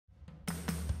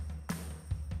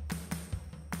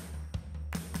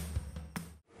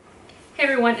Hey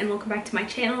everyone, and welcome back to my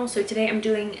channel. So today I'm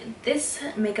doing this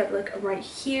makeup look right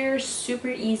here. Super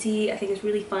easy. I think it's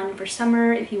really fun for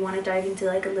summer if you want to dive into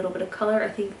like a little bit of color. I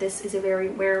think this is a very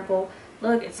wearable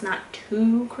look. It's not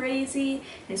too crazy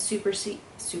and super easy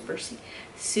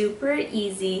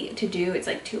to do. It's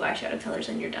like 2 eyeshadow colors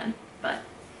and you're done. But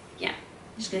yeah,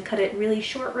 I'm just gonna cut it really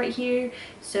short right here.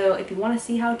 So if you want to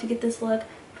see how to get this look,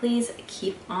 please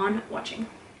keep on watching.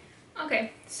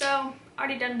 Okay, so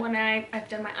already done one eye. I've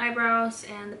done my eyebrows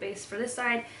and the base for this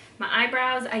side. My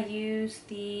eyebrows, I use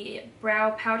the Brow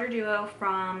Powder Duo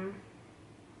from,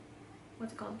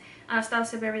 what's it called?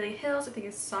 Styles of Beverly Hills. I think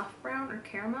it's soft brown or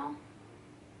caramel,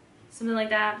 something like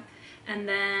that. And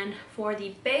then for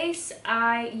the base,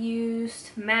 I used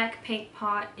MAC Paint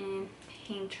Pot in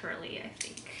Painterly, I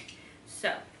think.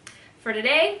 So for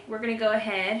today, we're gonna go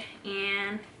ahead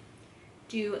and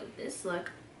do this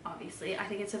look. Obviously, I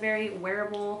think it's a very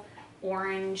wearable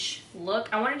orange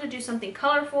look. I wanted to do something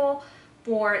colorful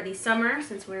for the summer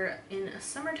since we're in a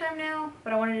summertime now,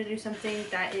 but I wanted to do something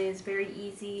that is very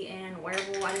easy and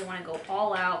wearable. I didn't want to go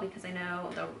all out because I know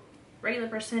the regular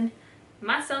person,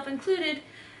 myself included,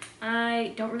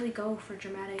 I don't really go for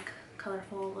dramatic,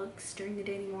 colorful looks during the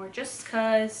day anymore, just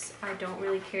because I don't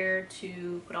really care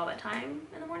to put all that time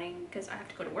in the morning because I have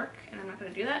to go to work and I'm not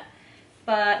going to do that.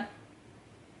 But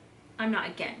I'm not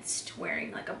against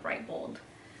wearing like a bright, bold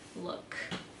look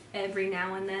every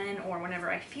now and then or whenever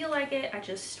I feel like it. I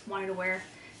just wanted to wear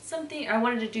something. I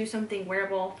wanted to do something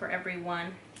wearable for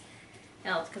everyone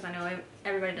else because I know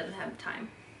everybody doesn't have time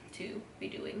to be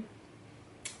doing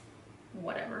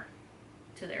whatever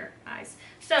to their eyes.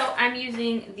 So I'm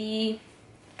using the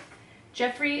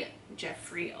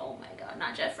oh my god,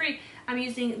 not Jeffree. I'm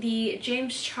using the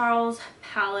James Charles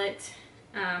palette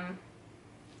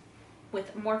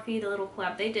with Morphe, the little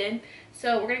collab they did.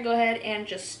 So we're gonna go ahead and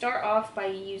just start off by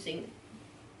using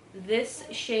this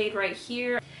shade right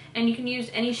here. And you can use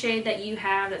any shade that you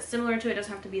have that's similar to it. It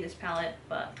doesn't have to be this palette,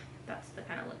 but that's the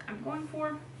kind of look I'm going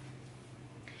for.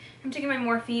 I'm taking my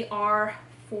Morphe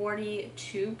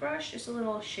R42 brush, just a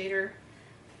little shader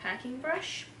packing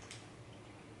brush.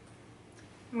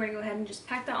 And we're gonna go ahead and just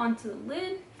pack that onto the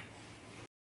lid.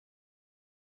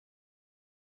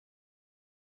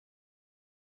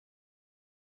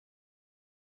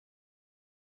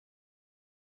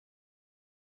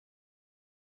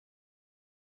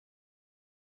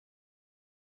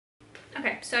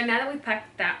 Okay, so now that we've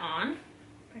packed that on,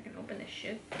 if I can open this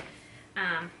shit,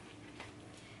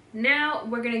 now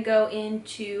we're gonna go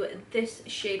into this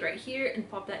shade right here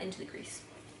and pop that into the crease.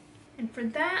 And for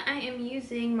that, I am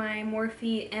using my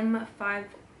Morphe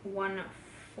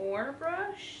M514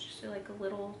 brush, so like a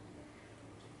little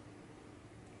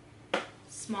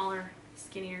smaller,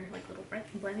 skinnier, like little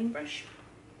blending brush.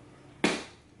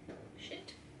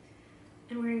 Shit.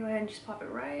 And we're gonna go ahead and just pop it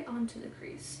right onto the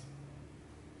crease.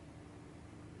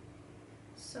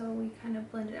 So we kind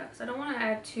of blend it out because I don't want to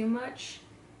add too much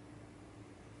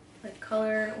like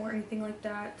color or anything like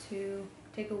that to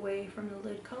take away from the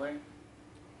lid color.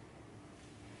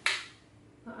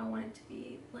 But I want it to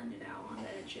be blended out on the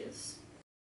edges.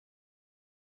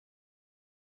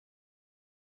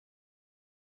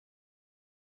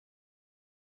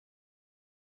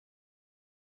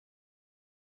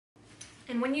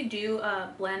 And when you do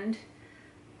blend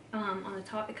on the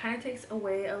top, it kind of takes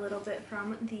away a little bit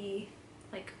from the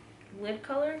like lid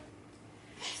color.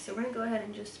 So we're gonna go ahead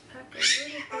and just pack a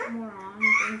little bit more on,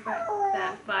 bring back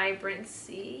that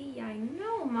vibrancy. Yeah, I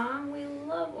know, Mom, we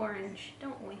love orange,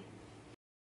 don't we?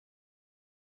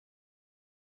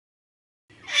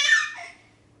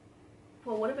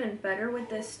 What would have been better with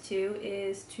this too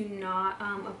is to not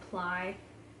apply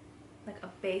like a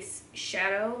base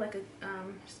shadow, like a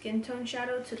skin tone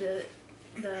shadow to the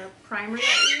primer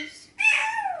that we used,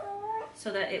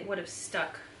 so that it would have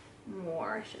stuck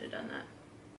more. I should have done that.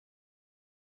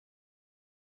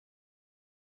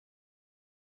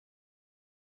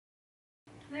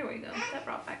 There we go. That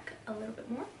brought back a little bit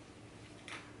more.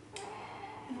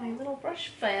 And my little brush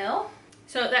fell.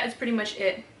 So that is pretty much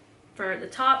it for the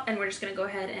top, and we're just gonna go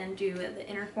ahead and do the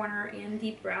inner corner and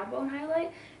the brow bone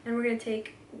highlight. And we're gonna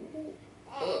take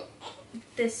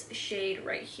this shade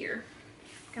right here,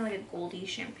 kind of like a goldy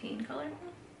champagne color.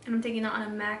 And I'm taking that on a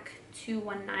MAC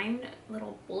 219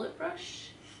 little bullet brush.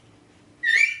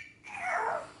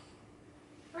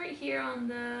 Right here on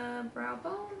the brow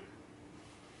bone.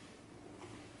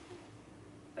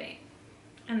 Bam.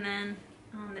 And then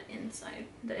on the inside,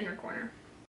 the inner corner.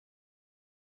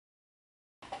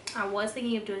 I was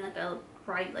thinking of doing like a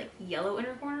bright like yellow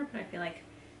inner corner, but I feel like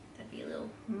that'd be a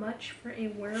little much for a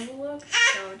wearable look.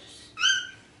 So I just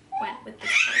went with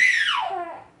this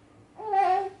color.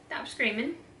 That Stop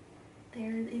screaming.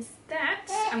 There is that.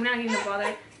 I'm not even gonna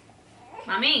bother.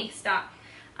 Mommy, stop.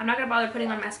 I'm not gonna bother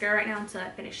putting on mascara right now until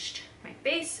I finished my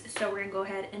face. So we're gonna go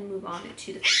ahead and move on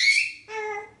to the.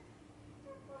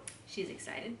 She's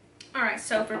excited. All right,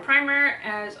 so for primer,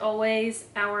 as always,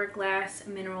 Hourglass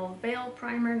Mineral Veil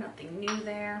Primer. Nothing new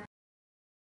there.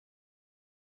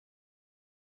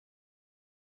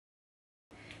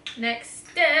 Next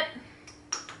step,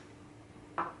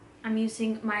 I'm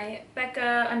using my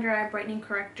Becca Under Eye Brightening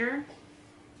Corrector.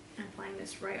 I'm applying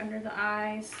this right under the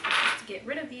eyes just to get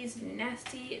rid of these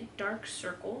nasty dark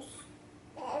circles.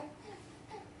 I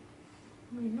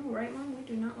know, right, Mom? We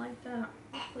do not like that.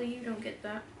 Hopefully you don't get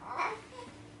that.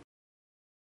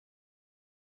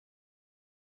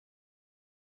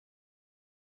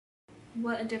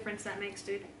 What a difference that makes,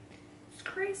 dude. It's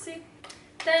crazy.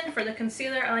 Then for the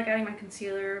concealer, I like adding my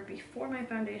concealer before my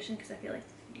foundation because I feel like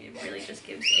it really just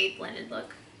gives a blended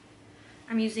look.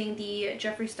 I'm using the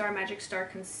Jeffree Star Magic Star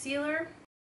Concealer.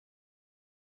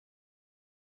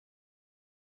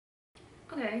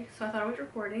 Okay, so I thought I was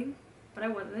recording, but I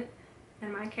wasn't.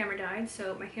 And my camera died,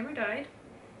 so my camera died.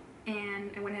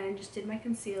 And I went ahead and just did my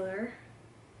concealer.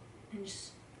 And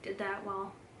just did that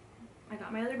while I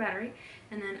got my other battery.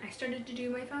 And then I started to do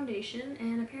my foundation,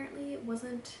 and apparently it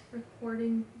wasn't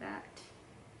recording that.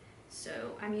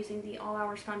 So I'm using the All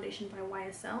Hours Foundation by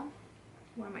YSL,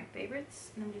 one of my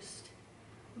favorites. And I'm just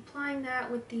applying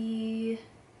that with the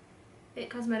It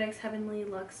Cosmetics Heavenly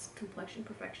Luxe Complexion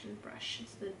Perfection brush.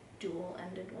 It's the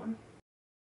dual-ended one.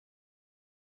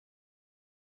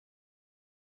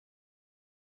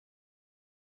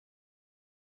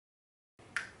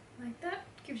 Like that.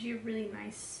 Gives you a really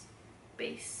nice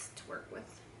base to work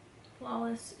with.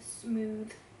 Flawless,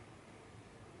 smooth.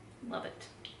 Love it.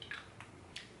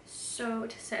 So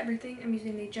to set everything, I'm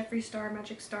using the Jeffree Star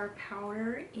Magic Star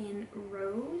Powder in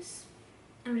Rose.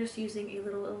 I'm just using a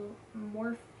little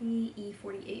Morphe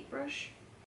E48 brush.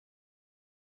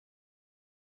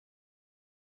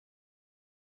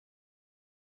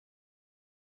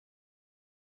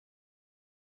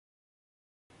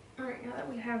 Alright, now that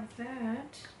we have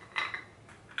that,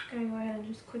 I'm gonna go ahead and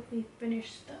just quickly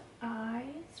finish the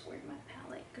eyes. Where'd my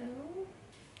palette go?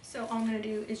 So all I'm gonna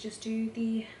do is just do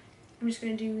the, I'm just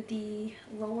gonna do the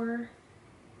lower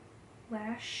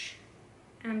lash.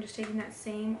 And I'm just taking that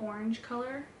same orange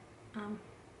color.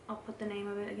 I'll put the name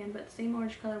of it again, but the same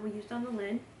orange color we used on the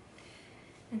lid.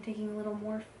 And taking a little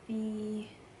Morphe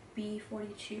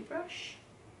B42 brush.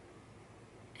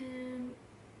 And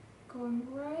going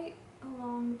right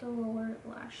along the lower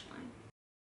lash line.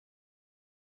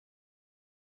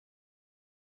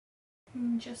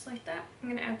 And just like that. I'm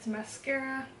gonna add some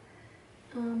mascara.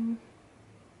 I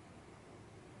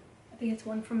think it's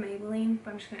one from Maybelline,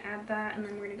 but I'm just gonna add that, and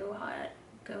then we're gonna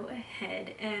go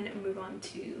ahead and move on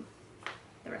to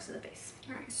the rest of the face.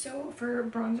 Alright, so for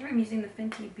bronzer, I'm using the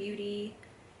Fenty Beauty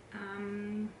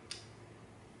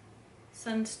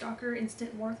Sunstalker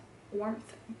Instant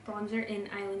Warmth Bronzer in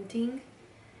Island Ting.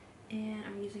 And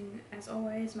I'm using, as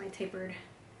always, my tapered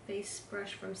face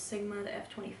brush from Sigma, the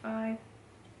F25.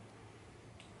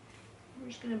 We're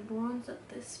just gonna bronze up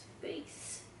this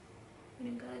face.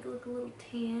 I'm gonna look a little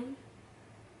tan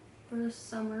for the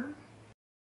summer.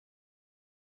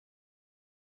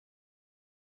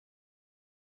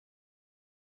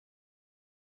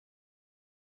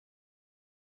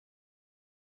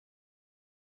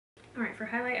 Alright, for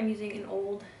highlight, I'm using an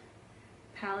old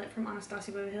palette from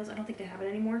Anastasia Beverly Hills. I don't think they have it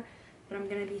anymore, but I'm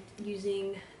gonna be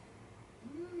using,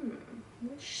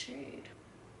 what shade?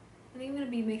 I think I'm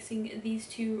gonna be mixing these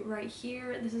two right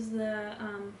here. This is the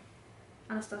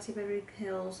Anastasia Beverly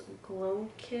Hills Glow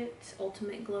Kit,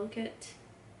 Ultimate Glow Kit.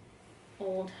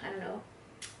 Old, I don't know.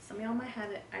 Some of y'all might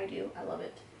have it. I do. I love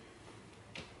it.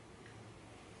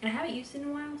 And I haven't used it in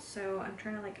a while, so I'm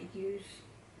trying to like use,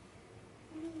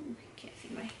 you can't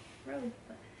see my robe,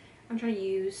 but I'm trying to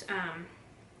use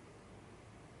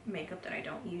makeup that I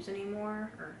don't use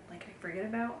anymore, or like I forget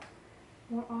about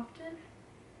more often.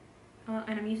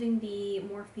 And I'm using the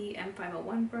Morphe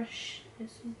M501 brush.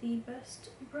 This is the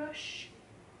best brush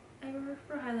ever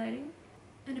for highlighting.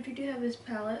 And if you do have this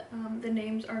palette, the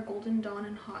names are Golden Dawn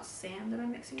and Hot Sand that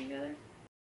I'm mixing together.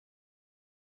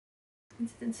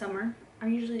 It's in summer. I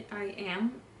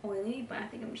am oily, but I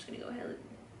think I'm just gonna go ahead and,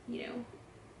 you know,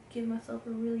 give myself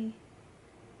a really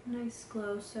nice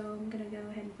glow. So I'm gonna go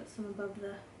ahead and put some above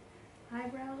the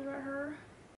eyebrows right here.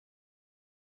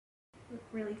 Look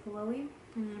really glowy.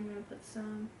 And then I'm gonna put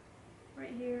some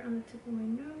right here on the tip of my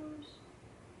nose.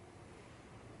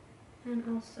 And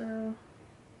also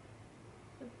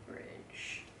the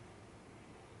bridge.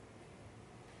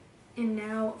 And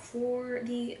now for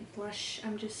the blush,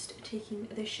 I'm just taking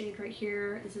this shade right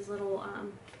here. This is a little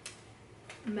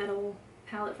metal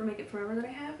palette for Makeup Forever that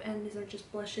I have, and these are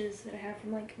just blushes that I have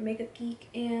from like Makeup Geek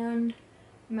and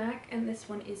MAC, and this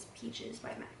one is Peaches by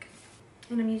MAC.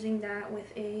 And I'm using that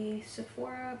with a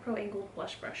Sephora Pro Angled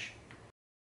blush brush.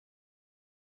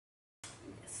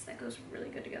 Yes, that goes really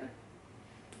good together.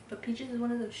 But Peaches is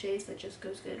one of those shades that just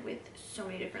goes good with so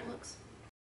many different looks.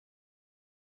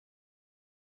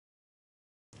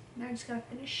 Now I just gotta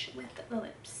finish with the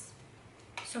lips.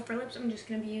 So for lips, I'm just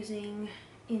gonna be using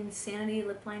Insanity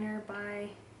Lip Liner by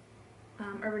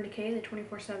Urban Decay, the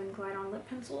 24/7 Glide On Lip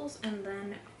Pencils. And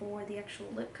then for the actual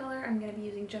lip color, I'm gonna be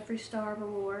using Jeffree Star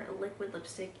Velour Liquid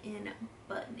Lipstick in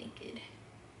Butt Naked.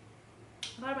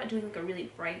 I thought about doing like a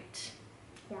really bright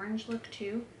orange look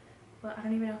too, but I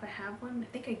don't even know if I have one.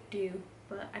 I think I do,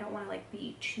 but I don't want to like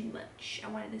be too much. I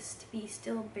wanted this to be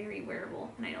still very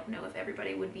wearable, and I don't know if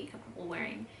everybody would be comfortable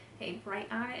wearing a bright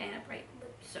eye and a bright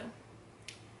lip, so.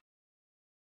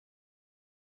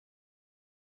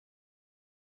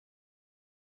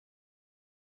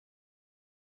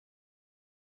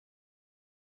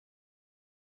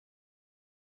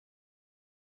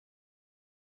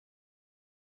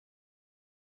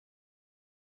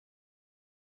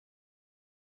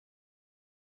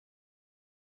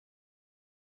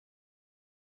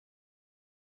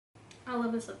 I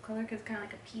love this lip color because it's kind of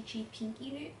like a peachy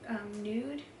pinky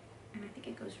nude, and I think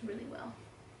it goes really well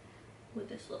with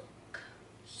this look.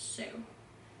 So I'm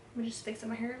gonna just fix up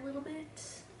my hair a little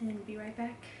bit and be right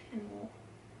back, and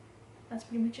that's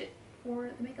pretty much it for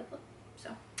the makeup look. So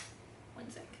 1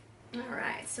 sec.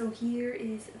 Alright, so here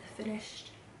is the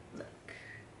finished look.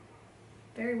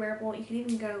 Very wearable. You can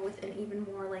even go with an even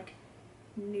more like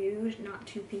nude, not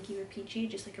too pinky or peachy,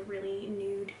 just like a really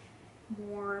nude,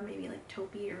 more maybe like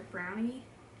taupey or brownie,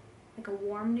 like a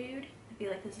warm nude. I feel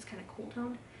like this is kind of cool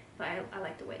toned, but I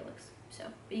like the way it looks. So,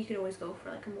 but you could always go for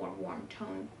like a more warm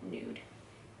tone nude,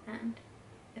 and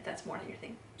if that's more your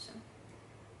thing. So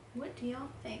what do y'all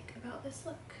think about this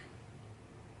look?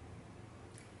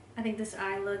 I think this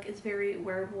eye look is very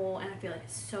wearable, and I feel like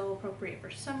it's so appropriate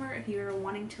for summer if you're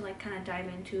wanting to like kind of dive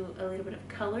into a little bit of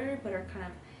color but are kind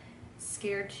of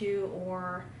scared to,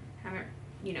 or haven't,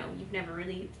 you know, you've never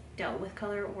really dealt with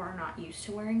color or are not used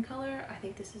to wearing color. I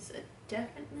think this is a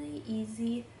definitely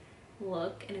easy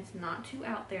look, and it's not too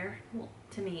out there. Well,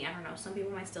 to me, I don't know, some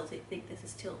people might still think this is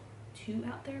still too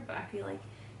out there, but I feel like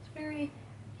it's very,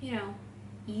 you know,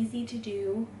 easy to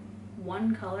do.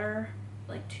 One color,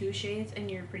 like 2 shades,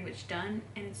 and you're pretty much done,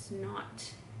 and it's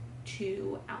not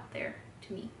too out there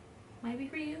to me. Might be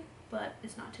for you, but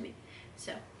it's not to me.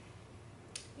 So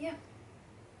yeah,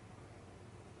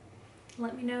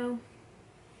 let me know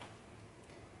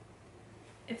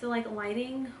if the like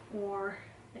lighting or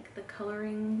like the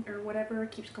coloring or whatever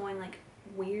keeps going like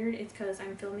weird. It's because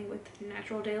I'm filming with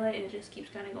natural daylight, and it just keeps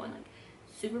kind of going like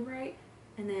super bright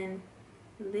and then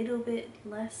a little bit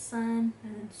less sun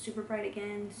and then super bright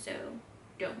again. So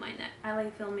don't mind that. I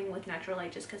like filming with natural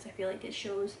light just because I feel like it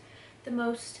shows the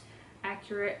most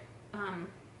accurate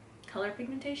color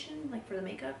pigmentation, like for the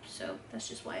makeup. So that's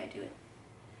just why I do it.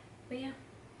 But yeah,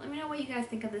 let me know what you guys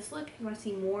think of this look. If you want to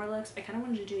see more looks, I kind of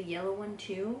wanted to do a yellow one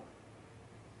too,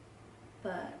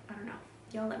 but I don't know.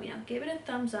 Y'all let me know. Give it a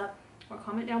thumbs up or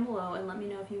comment down below and let me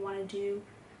know if you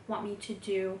want me to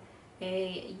do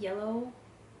a yellow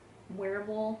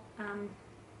wearable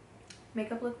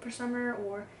makeup look for summer,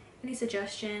 or any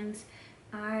suggestions.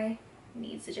 I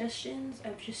need suggestions.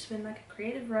 I've just been like a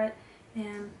creative rut,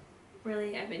 and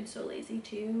really I've been so lazy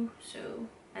too, so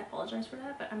I apologize for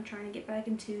that, but I'm trying to get back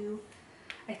into,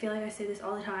 I feel like I say this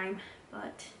all the time,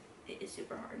 but it is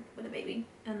super hard with a baby,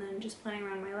 and then just planning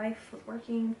around my life with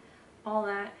working, all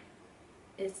that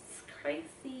is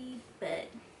crazy. But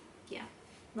yeah,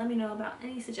 let me know about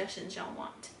any suggestions y'all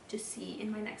want to see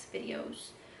in my next videos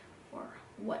or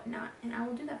whatnot, and I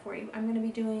will do that for you. I'm going to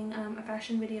be doing a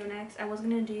fashion video next. I was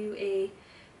going to do a,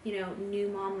 you know, new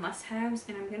mom must-haves,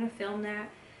 and I'm going to film that.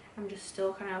 I'm just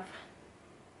still kind of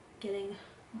getting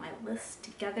my list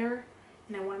together,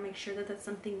 and I want to make sure that that's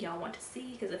something y'all want to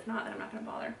see, because if not, then I'm not going to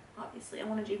bother. Obviously, I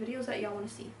want to do videos that y'all want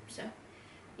to see. So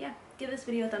yeah, give this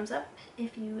video a thumbs up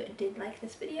if you did like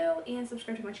this video, and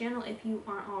subscribe to my channel if you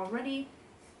aren't already.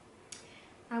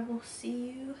 I will see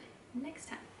you next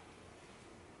time.